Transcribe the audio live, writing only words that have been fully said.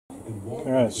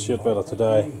Alright, it's shit weather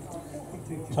today.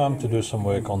 Time to do some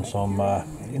work on some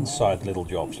inside little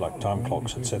jobs like time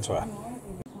clocks, etc.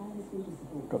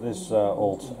 Got this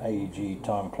old AEG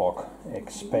time clock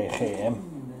XPGM,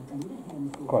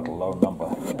 quite a low number.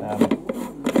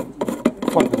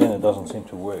 Plugged it in, it doesn't seem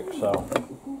to work, so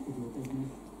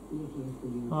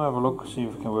I'll have a look, see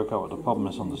if we can work out what the problem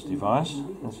is on this device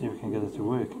and see if we can get it to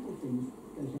work.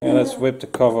 Yeah, let's whip the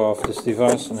cover off this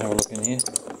device and have a look in here.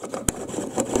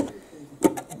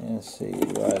 And see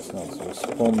why it's not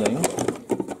responding.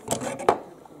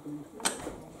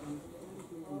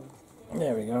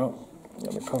 There we go.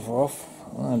 Got the cover off.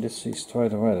 I just see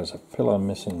straight away there's a pillar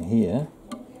missing here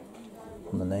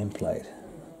on the nameplate.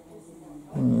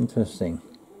 Interesting.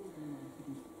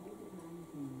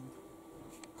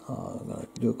 I'm going to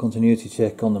do a continuity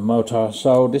check on the motor.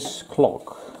 So this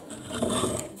clock,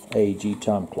 AEG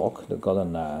time clock, they've got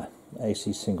an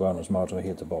AC synchronous motor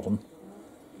here at the bottom.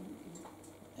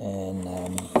 And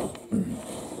I'm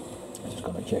just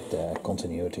going to check the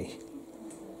continuity.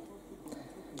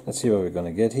 Let's see what we're going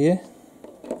to get here.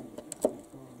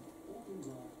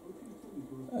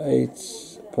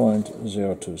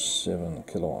 8.027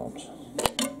 kilowatts.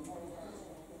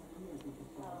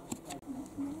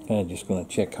 Okay, just going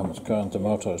to check how much current the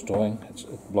motor is drawing. It's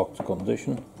at blocked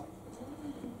condition.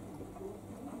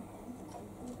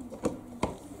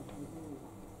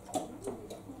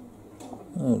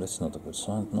 Oh, that's not a good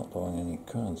sign, not drawing any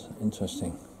current.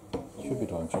 Interesting. Should be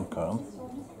drawing some current.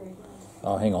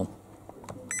 Oh, hang on.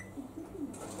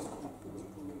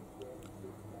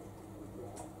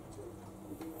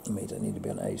 The meter need to be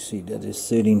on AC. That is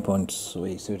 13.3,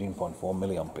 13.4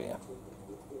 milliampere.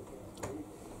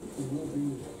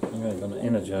 I'm going to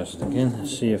energize it again and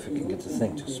see if we can get the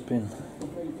thing to spin.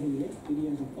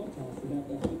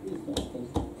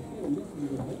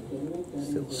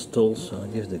 Still stalled, so I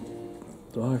give the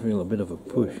drive wheel a bit of a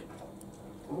push.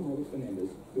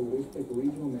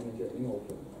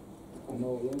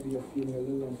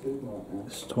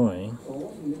 It's toying.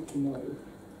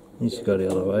 Needs to go the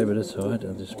other way, but it's alright.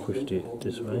 I'll just push it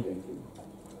this way.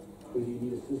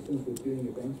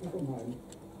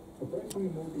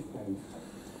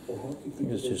 I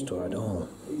think it's just right on.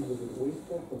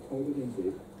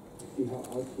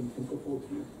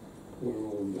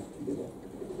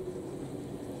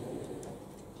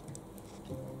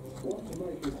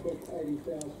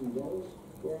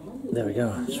 There we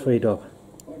go, it's freed up.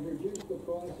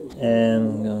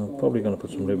 And I'm probably going to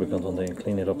put some lubricant on there and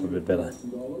clean it up a bit better.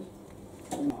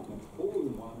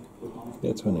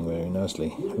 It's running very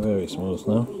nicely, very smooth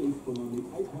now.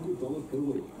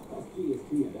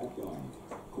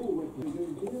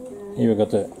 Here we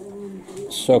got the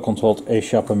so-controlled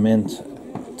escapement,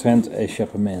 trend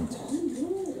escapement.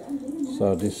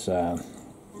 So this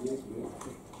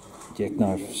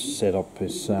jackknife setup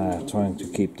is trying to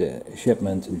keep the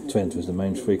escapement in trend with the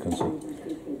mains frequency.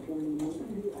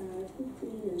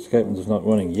 Escapement is not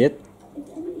running yet.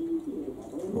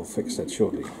 We'll fix that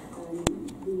shortly.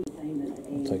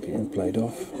 I'll take the end plate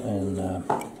off and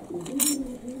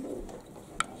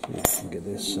see if we can get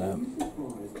this.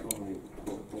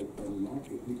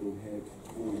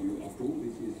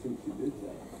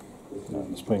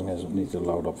 The spring needs to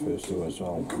load up first too as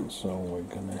well, so we're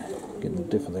gonna get a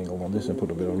different angle on this and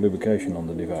put a bit of lubrication on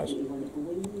the device.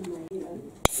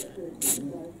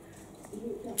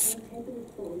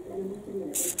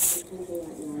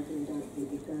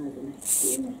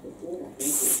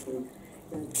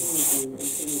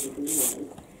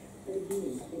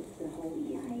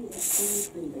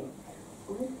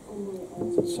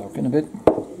 Let it soak in a bit.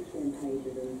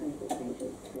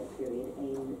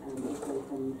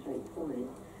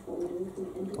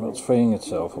 Well, it's freeing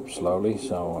itself up slowly,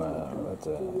 so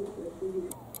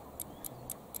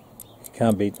it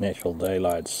can't beat natural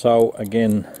daylight. So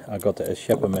again, I got the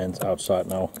escapement outside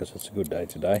now because it's a good day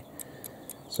today.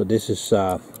 So this is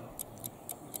the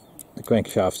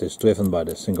crankshaft is driven by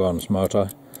the synchronous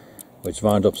motor, which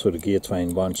wound up through the gear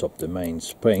train winds up the main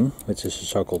spring, which is a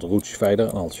so-called root fader,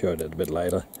 and I'll show you that a bit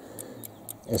later.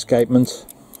 Escapement.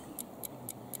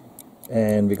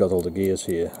 And we got all the gears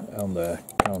here on the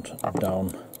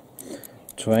countdown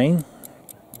train.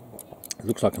 It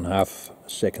looks like a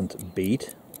half-second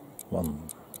beat. 1,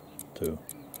 2,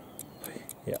 3.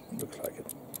 Yeah, looks like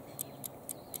it.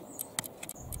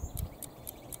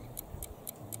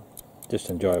 Just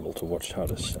enjoyable to watch how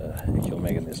this actual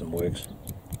mechanism works.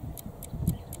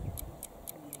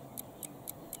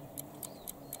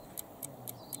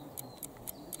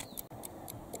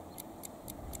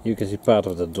 You can see part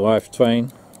of the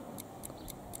drivetrain.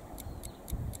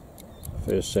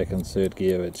 First, second, third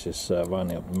gear, which is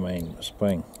winding up the main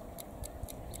spring.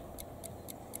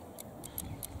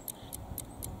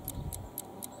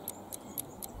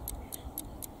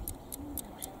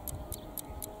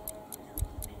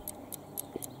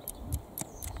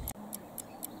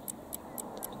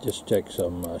 just check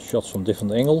some shots from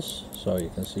different angles so you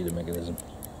can see the mechanism.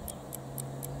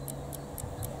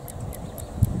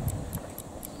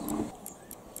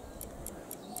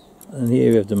 And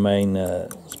here we have the main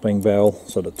spring barrel.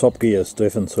 So the top gear is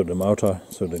driven through the motor,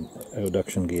 through the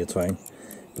reduction gear train.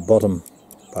 The bottom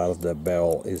part of the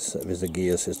barrel is with the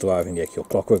gears is driving the actual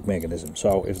clockwork mechanism.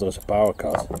 So if there is a power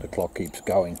cut, the clock keeps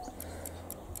going.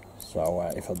 So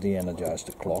if I de-energize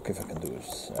the clock, if I can do it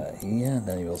here,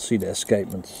 then you will see the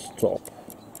escapement stop.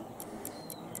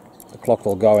 The clock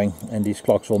will going, and these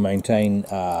clocks will maintain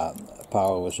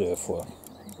power reserve for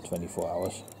 24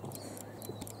 hours.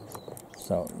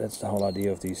 So that's the whole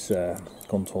idea of these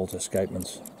controlled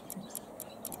escapements.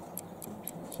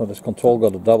 So this control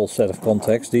got a double set of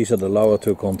contacts. These are the lower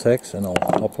two contacts, and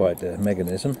I'll operate the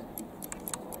mechanism.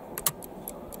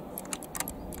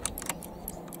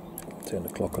 Turn the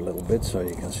clock a little bit so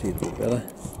you can see it a bit better.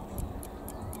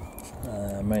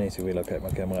 I may need to relocate my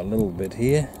camera a little bit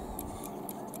here.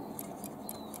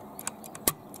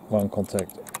 One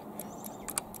contact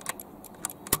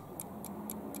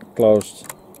closed,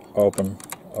 open,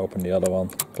 open the other one,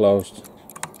 closed,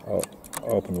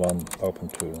 open one, open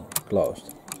two,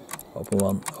 closed, open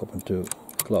one, open two,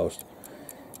 closed.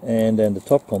 And then the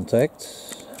top contact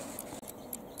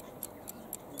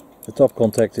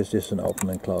is just an open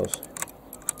and close.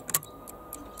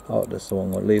 Oh, that's the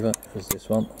wrong lever, it's this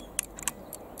one.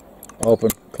 Open,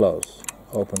 close,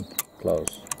 open,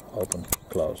 close, open,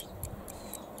 close.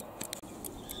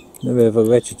 Then we have a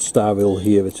ratchet star wheel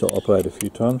here which I'll operate a few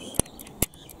times.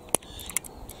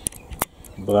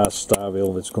 Brass star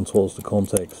wheel which controls the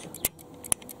contacts.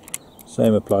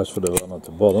 Same applies for the one at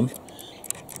the bottom.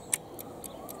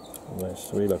 Let's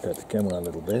relocate the camera a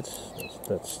little bit.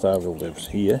 That star wheel lives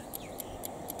here.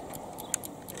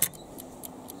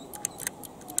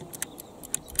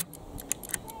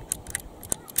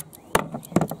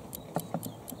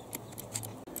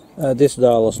 This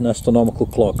dial is an astronomical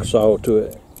clock, so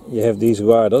you have these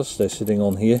riders, they're sitting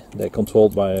on here, they're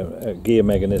controlled by a gear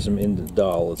mechanism in the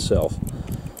dial itself.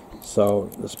 So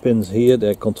the spins here,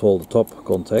 they control the top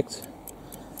contact,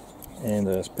 and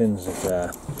the spins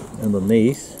that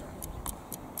underneath,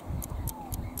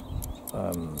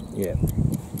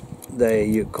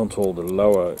 they control the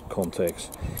lower contacts.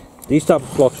 These type of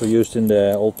clocks were used in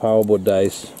the old powerboard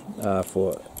days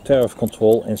for tariff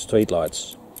control and street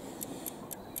lights.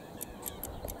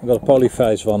 I've got a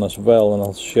polyphase one as well, and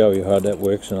I'll show you how that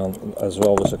works, and as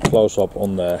well as a close-up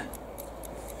on the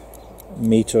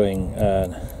metering,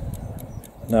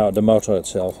 now the motor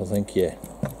itself, I think, yeah.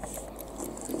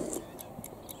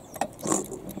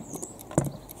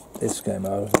 This came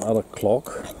out of another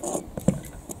clock,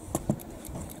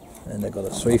 and they've got a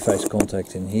three-phase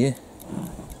contact in here.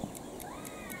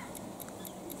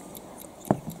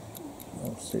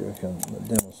 Let's see if I can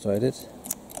demonstrate it.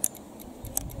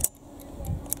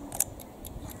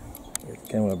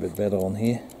 Camera a bit better on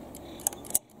here.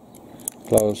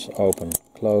 Close, open,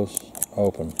 close,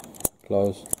 open,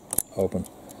 close, open.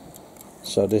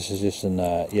 So this is just an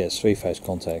three-phase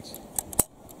contact.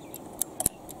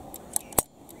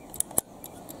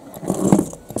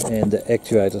 And the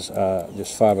actuators are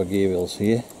just fiber gear wheels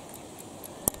here.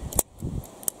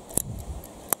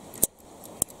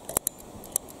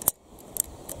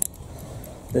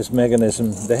 This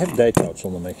mechanism, they have date codes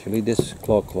on them actually. This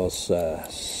clock was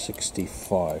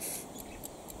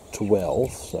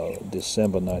 6512, so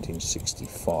December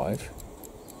 1965.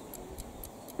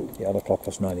 The other clock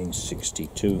was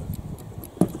 1962.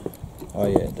 Oh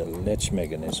yeah, the latch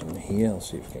mechanism here. I'll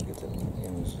see if I can get it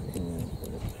in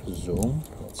zoom.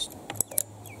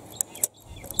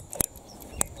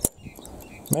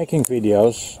 Making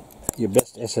videos, your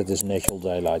best asset is natural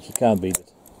daylight. You can't beat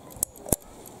it.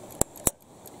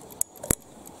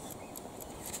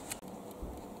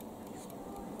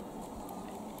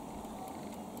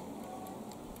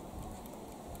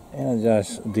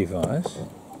 Energize device.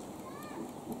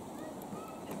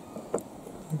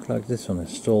 Looks like this one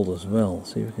is stalled as well.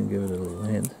 See if we can give it a little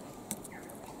hint.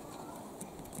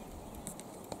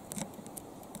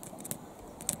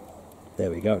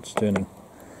 There we go, it's turning.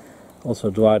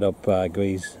 Also dried up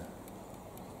grease.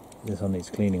 This one needs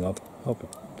cleaning up. Hope the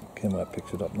camera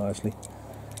picks it up nicely.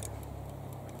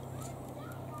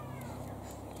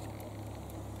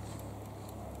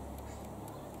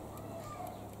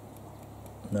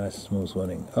 Nice smooth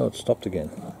running. Oh, it stopped again.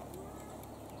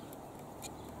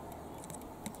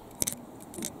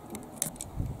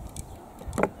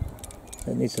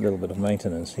 It needs a little bit of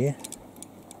maintenance here.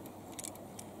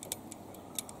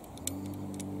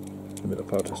 A bit of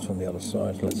protest from the other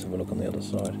side. Let's have a look on the other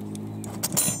side.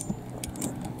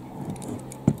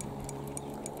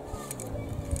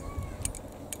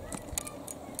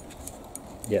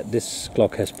 Yeah, this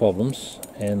clock has problems,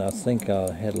 and I think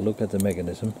I had a look at the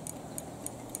mechanism.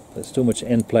 There's too much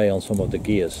end play on some of the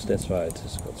gears, that's why it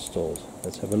has got stalled.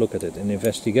 Let's have a look at it and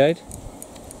investigate.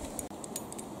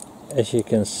 As you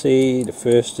can see, the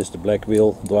first is the black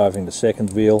wheel driving the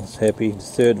second wheel, it's happy. The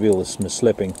third wheel is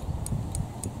misslipping.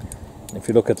 If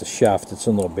you look at the shaft, it's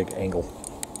under a big angle.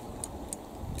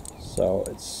 So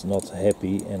it's not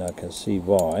happy, and I can see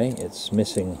why. It's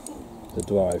missing the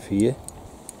drive here.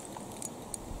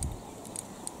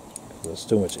 There's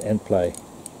too much end play.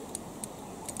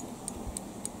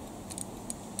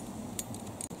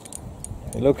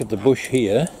 If you look at the bush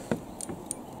here,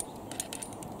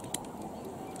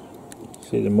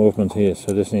 see the movement here,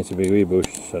 so this needs to be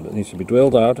rebushed, so that needs to be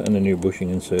drilled out and a new bushing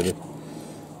inserted.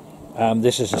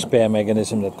 This is a spare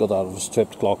mechanism that got out of a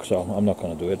stripped clock, so I'm not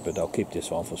going to do it, but I'll keep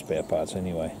this one for spare parts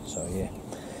anyway. So yeah,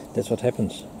 that's what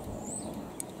happens.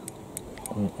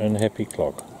 An unhappy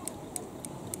clock.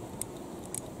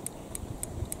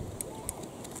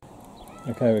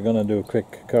 Okay, we're going to do a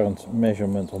quick current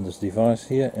measurement on this device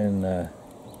here and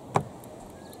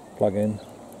plug in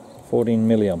 14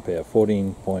 milliampere,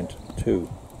 14.2.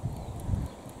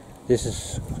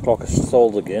 This clock is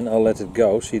stalled again. I'll let it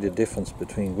go, see the difference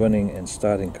between running and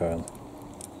starting current.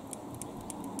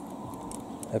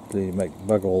 Absolutely make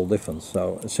bugger all difference.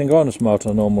 So a synchronous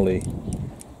motor normally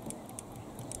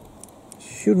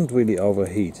shouldn't really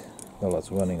overheat while it's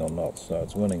running or not. So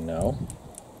it's running now.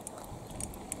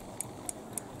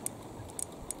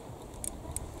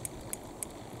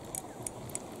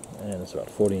 And it's about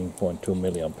 14.2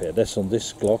 milliampere. That's on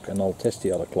this clock, and I'll test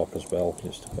the other clock as well,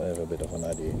 just to have a bit of an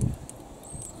idea.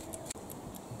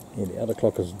 Here, the other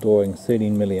clock is drawing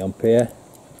 13 milliampere.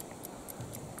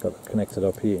 Got it connected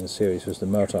up here in series with the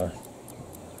motor.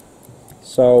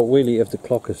 So really, if the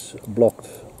clock is blocked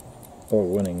or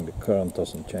running, the current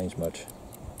doesn't change much,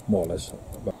 more or less.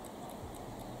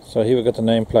 So here we got the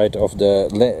nameplate of the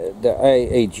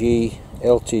AEG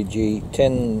LTG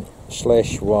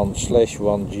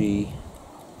 10/1/1G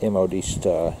MOD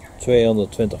star,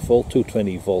 220 volt,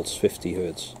 220 volts, 50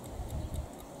 hertz.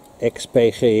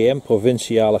 Ex-PGM,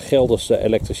 Provinciale Gelderse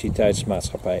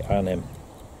Elektriciteitsmaatschappij Arnhem.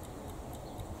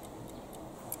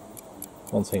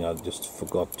 One thing I just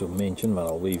forgot to mention when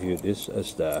I'll review this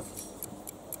is the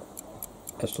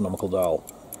astronomical dial.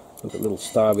 Look at the little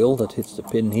star wheel that hits the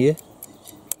pin here.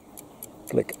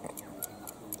 Click.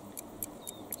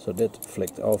 So that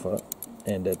flicked over,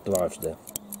 and that drives the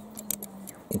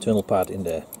internal part in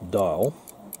the dial,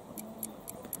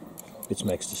 which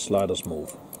makes the sliders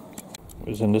move.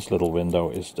 In this little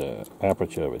window is the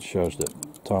aperture, which shows the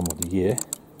time of the year.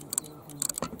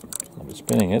 I'll be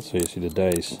spinning it so you see the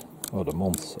days or the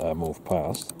months move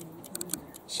past.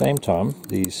 Same time,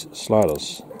 these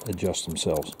sliders adjust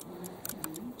themselves.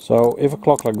 So if a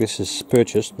clock like this is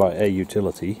purchased by a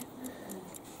utility,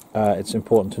 it's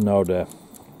important to know the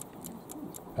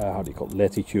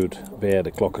latitude where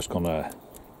the clock is gonna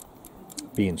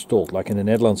be installed. Like in the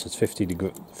Netherlands, it's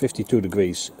 52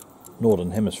 degrees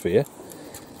northern hemisphere.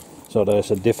 So there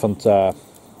is a different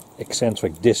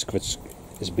eccentric disc which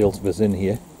is built within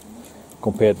here,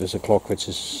 compared with a clock which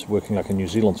is working like in New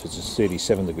Zealand, which is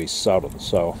 37 degrees southern.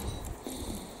 So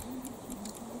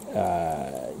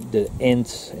the end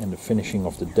and the finishing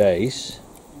of the days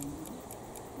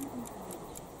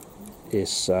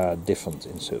is different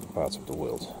in certain parts of the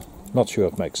world. Not sure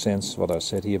it makes sense what I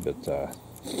said here, but